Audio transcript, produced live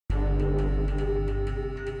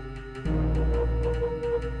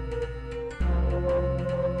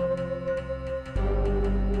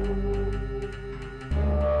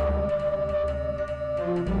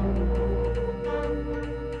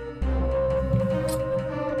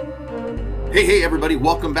Hey, everybody,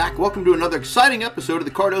 welcome back. Welcome to another exciting episode of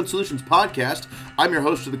the Cardone Solutions Podcast. I'm your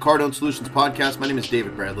host of the Cardone Solutions Podcast. My name is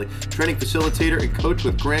David Bradley, training facilitator and coach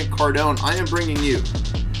with Grant Cardone. I am bringing you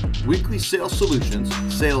weekly sales solutions,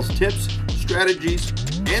 sales tips, strategies,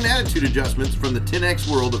 and attitude adjustments from the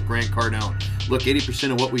 10X world of Grant Cardone. Look,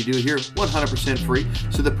 80% of what we do here, 100% free.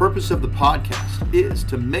 So the purpose of the podcast is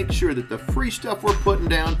to make sure that the free stuff we're putting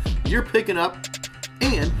down, you're picking up,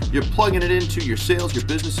 and you're plugging it into your sales, your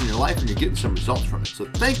business, and your life, and you're getting some results from it. So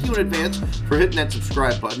thank you in advance for hitting that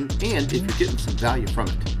subscribe button, and if you're getting some value from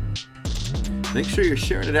it, make sure you're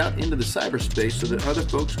sharing it out into the cyberspace so that other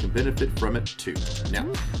folks can benefit from it too.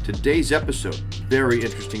 Now, today's episode, very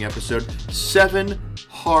interesting episode, 7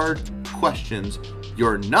 hard questions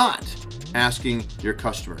you're not asking your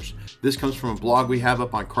customers. This comes from a blog we have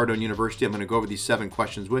up on Cardone University. I'm going to go over these 7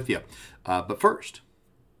 questions with you. But first,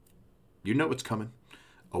 you know what's coming.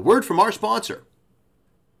 A word from our sponsor.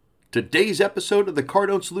 Today's episode of the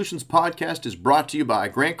Cardone Solutions Podcast is brought to you by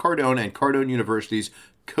Grant Cardone and Cardone University's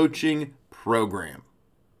coaching program.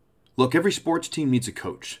 Look, every sports team needs a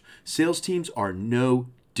coach. Sales teams are no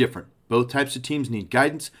different. Both types of teams need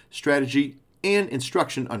guidance, strategy, and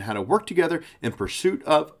instruction on how to work together in pursuit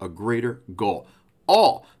of a greater goal.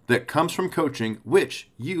 All that comes from coaching, which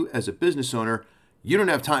you as a business owner, you don't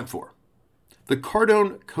have time for. The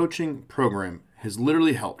Cardone coaching program has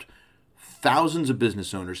literally helped thousands of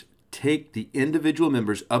business owners take the individual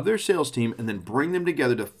members of their sales team and then bring them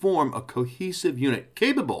together to form a cohesive unit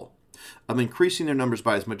capable of increasing their numbers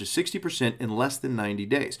by as much as 60% in less than 90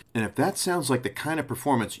 days. And if that sounds like the kind of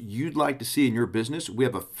performance you'd like to see in your business, we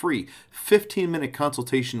have a free 15-minute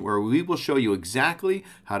consultation where we will show you exactly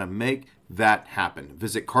how to make that happen.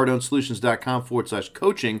 Visit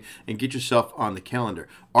cardonesolutions.com/coaching and get yourself on the calendar.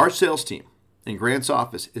 Our sales team in Grant's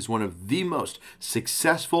office is one of the most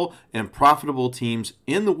successful and profitable teams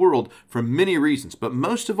in the world for many reasons, but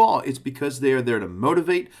most of all, it's because they are there to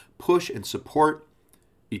motivate, push, and support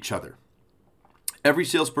each other. Every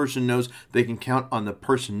salesperson knows they can count on the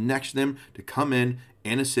person next to them to come in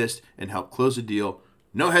and assist and help close a deal.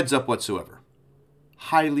 No heads up whatsoever.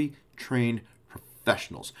 Highly trained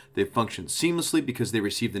professionals. They function seamlessly because they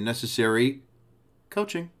receive the necessary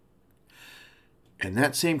coaching. And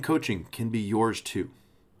that same coaching can be yours too,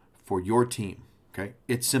 for your team, okay?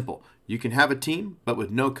 It's simple. You can have a team, but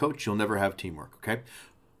with no coach, you'll never have teamwork, okay?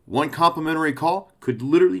 One complimentary call could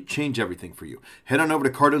literally change everything for you. Head on over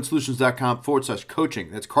to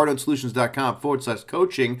cardonesolutions.com/coaching. That's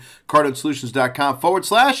cardonesolutions.com/coaching,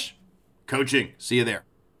 cardonesolutions.com/coaching. See you there.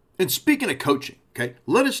 And speaking of coaching, okay,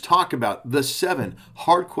 let us talk about the 7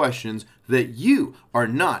 hard questions that you are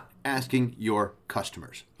not asking your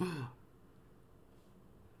customers.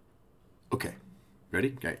 Okay,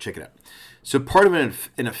 ready? Okay, check it out. So part of an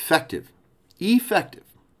effective,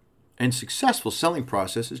 and successful selling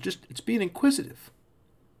process is it's being inquisitive.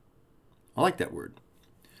 I like that word.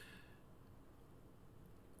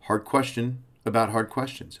 Hard question about hard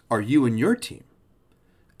questions. Are you and your team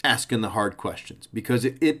asking the hard questions? Because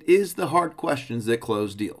it is the hard questions that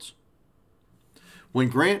close deals. When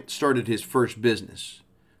Grant started his first business,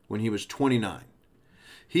 when he was 29,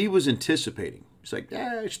 he was anticipating, he's like,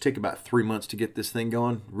 it should take about 3 months to get this thing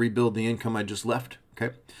going, rebuild the income I just left,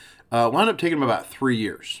 okay? Wound up taking him about 3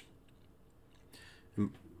 years. And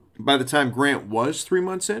by the time Grant was 3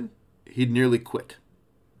 months in, he'd nearly quit.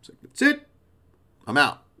 He's like, that's it, I'm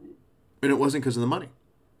out. And it wasn't because of the money.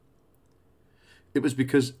 It was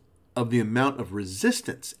because of the amount of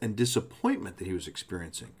resistance and disappointment that he was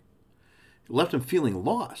experiencing. It left him feeling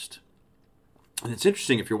lost. And it's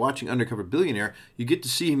interesting, if you're watching Undercover Billionaire, you get to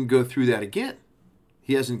see him go through that again.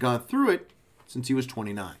 He hasn't gone through it since he was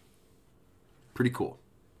 29. Pretty cool.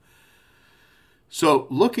 So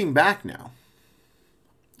looking back now,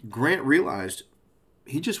 Grant realized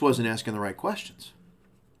he just wasn't asking the right questions.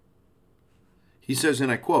 He says,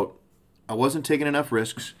 and I quote, "I wasn't taking enough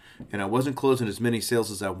risks and I wasn't closing as many sales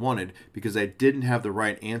as I wanted because I didn't have the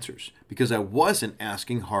right answers, because I wasn't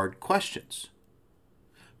asking hard questions."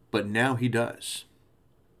 But now he does.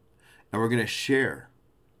 And we're going to share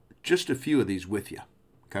just a few of these with you,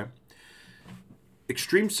 okay?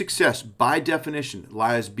 Extreme success, by definition,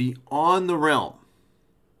 lies beyond the realm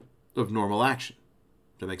of normal action.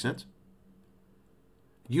 Does that make sense?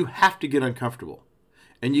 You have to get uncomfortable.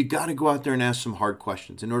 And you got to go out there and ask some hard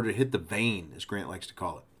questions in order to hit the vein, as Grant likes to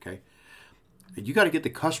call it, okay? You got to get the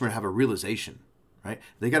customer to have a realization, right?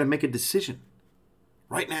 They got to make a decision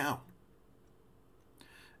right now.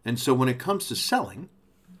 And so when it comes to selling,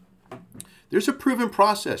 there's a proven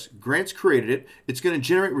process. Grant's created it. It's going to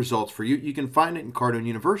generate results for you. You can find it in Cardone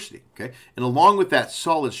University, okay? And along with that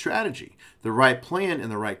solid strategy, the right plan,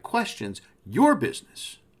 and the right questions, your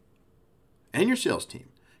business and your sales team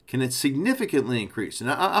can significantly increase.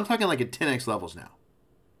 And I'm talking like at 10x levels now.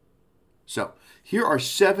 So here are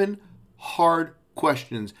 7 hard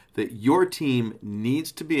questions that your team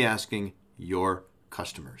needs to be asking your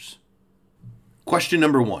customers. Question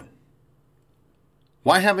number 1.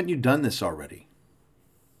 Why haven't you done this already?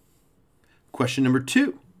 Question number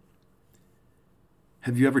 2.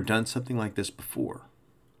 Have you ever done something like this before?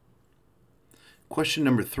 Question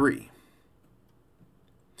number 3.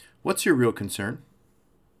 What's your real concern?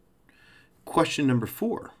 Question number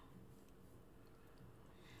 4.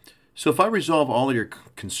 So if I resolve all of your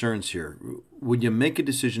concerns here, would you make a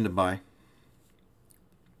decision to buy?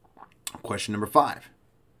 Question number 5.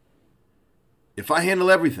 If I handle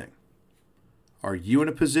everything, are you in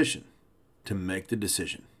a position to make the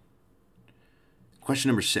decision? Question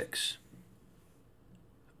number 6.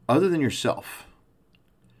 Other than yourself,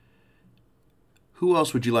 who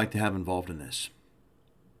else would you like to have involved in this?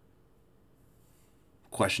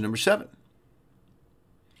 Question number 7.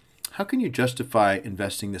 How can you justify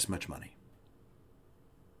investing this much money?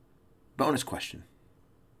 Bonus question.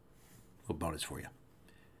 A little bonus for you.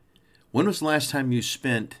 When was the last time you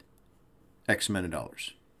spent X amount of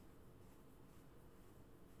dollars?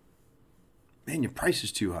 Man, your price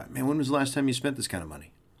is too high. Man, when was the last time you spent this kind of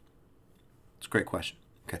money? It's a great question.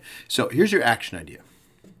 Okay, so here's your action idea.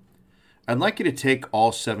 I'd like you to take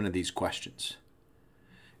all 7 of these questions,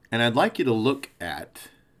 and I'd like you to look at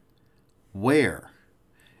where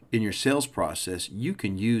in your sales process you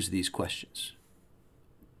can use these questions.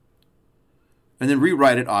 And then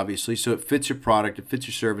rewrite it, obviously, so it fits your product, it fits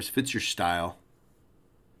your service, fits your style.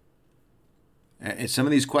 And some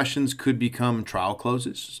of these questions could become trial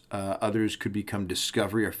closes. Others could become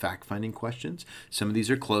discovery or fact-finding questions. Some of these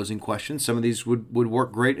are closing questions. Some of these would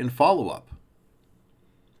work great in follow-up.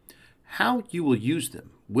 How you will use them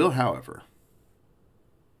will, however,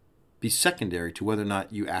 be secondary to whether or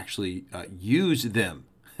not you actually use them.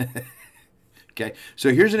 Okay,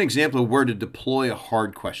 so here's an example of where to deploy a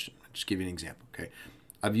hard question. I'll just give you an example. Okay,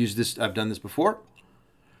 I've done this before.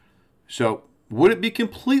 So would it be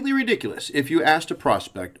completely ridiculous if you asked a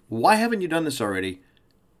prospect, why haven't you done this already,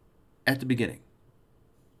 at the beginning?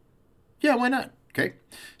 Yeah, why not? Okay,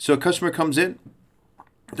 so a customer comes in,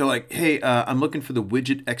 they're like, hey, I'm looking for the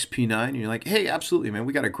widget XP9. And you're like, hey, absolutely, man.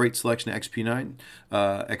 We got a great selection of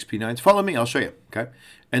XP9s. Follow me. I'll show you. Okay.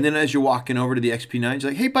 And then as you're walking over to the XP9s,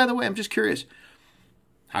 you're like, hey, by the way, I'm just curious.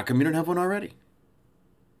 How come you don't have one already?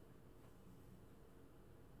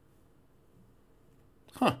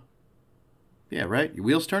 Huh. Yeah, right. Your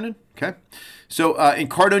wheels turning? Okay. So in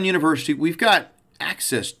Cardone University, we've got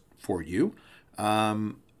access for you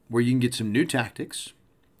where you can get some new tactics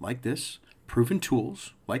like this, proven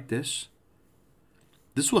tools like this.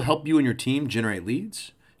 This will help you and your team generate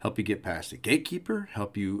leads, help you get past the gatekeeper,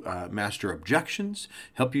 help you master objections,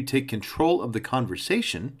 help you take control of the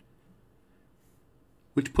conversation,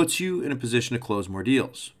 which puts you in a position to close more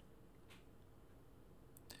deals.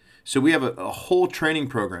 So we have a whole training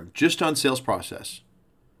program just on sales process.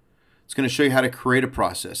 It's going to show you how to create a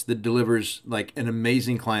process that delivers like an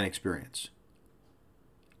amazing client experience.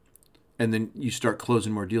 And then you start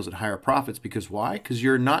closing more deals at higher profits. Because why? Because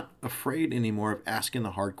you're not afraid anymore of asking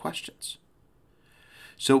the hard questions.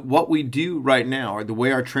 So what we do right now, or the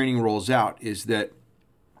way our training rolls out, is that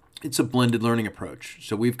it's a blended learning approach.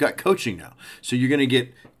 So we've got coaching now. So you're going to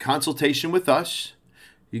get consultation with us.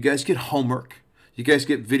 You guys get homework. You guys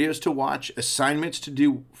get videos to watch, assignments to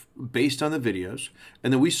do based on the videos,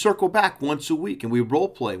 and then we circle back once a week and we role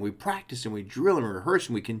play, and we practice, and we drill and rehearse,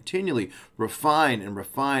 and we continually refine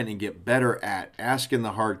and get better at asking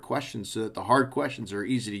the hard questions so that the hard questions are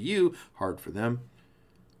easy to you, hard for them.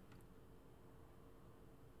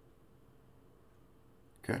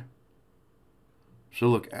 Okay. So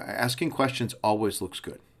look, asking questions always looks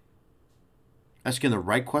good. Asking the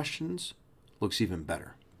right questions looks even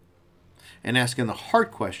better. And asking the hard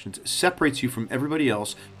questions separates you from everybody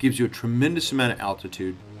else, gives you a tremendous amount of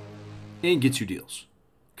altitude, and gets you deals.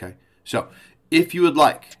 Okay? So if you would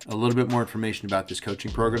like a little bit more information about this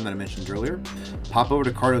coaching program that I mentioned earlier, pop over to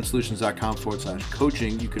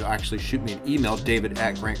cardonesolutions.com/coaching. You could actually shoot me an email,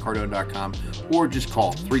 david@grantcardone.com, or just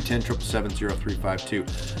call 310-777-0352.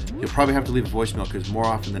 You'll probably have to leave a voicemail because more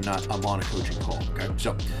often than not, I'm on a coaching call. Okay?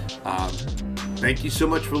 So thank you so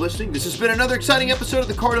much for listening. This has been another exciting episode of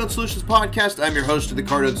the Cardone Solutions Podcast. I'm your host of the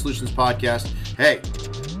Cardone Solutions Podcast. Hey,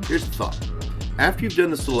 here's the thought. After you've done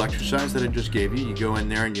this little exercise that I just gave you, you go in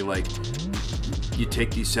there and you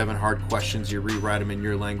take these 7 hard questions, you rewrite them in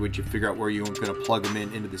your language, you figure out where you're going to plug them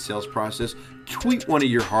into the sales process. Tweet one of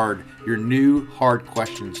your new hard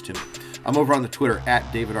questions to me. I'm over on the Twitter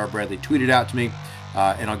at David R. Bradley. Tweet it out to me,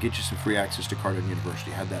 and I'll get you some free access to Cardone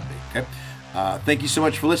University. How'd that be? Okay. Thank you so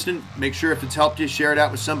much for listening. Make sure if it's helped you, share it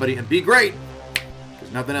out with somebody, and be great,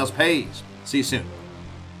 because nothing else pays. See you soon.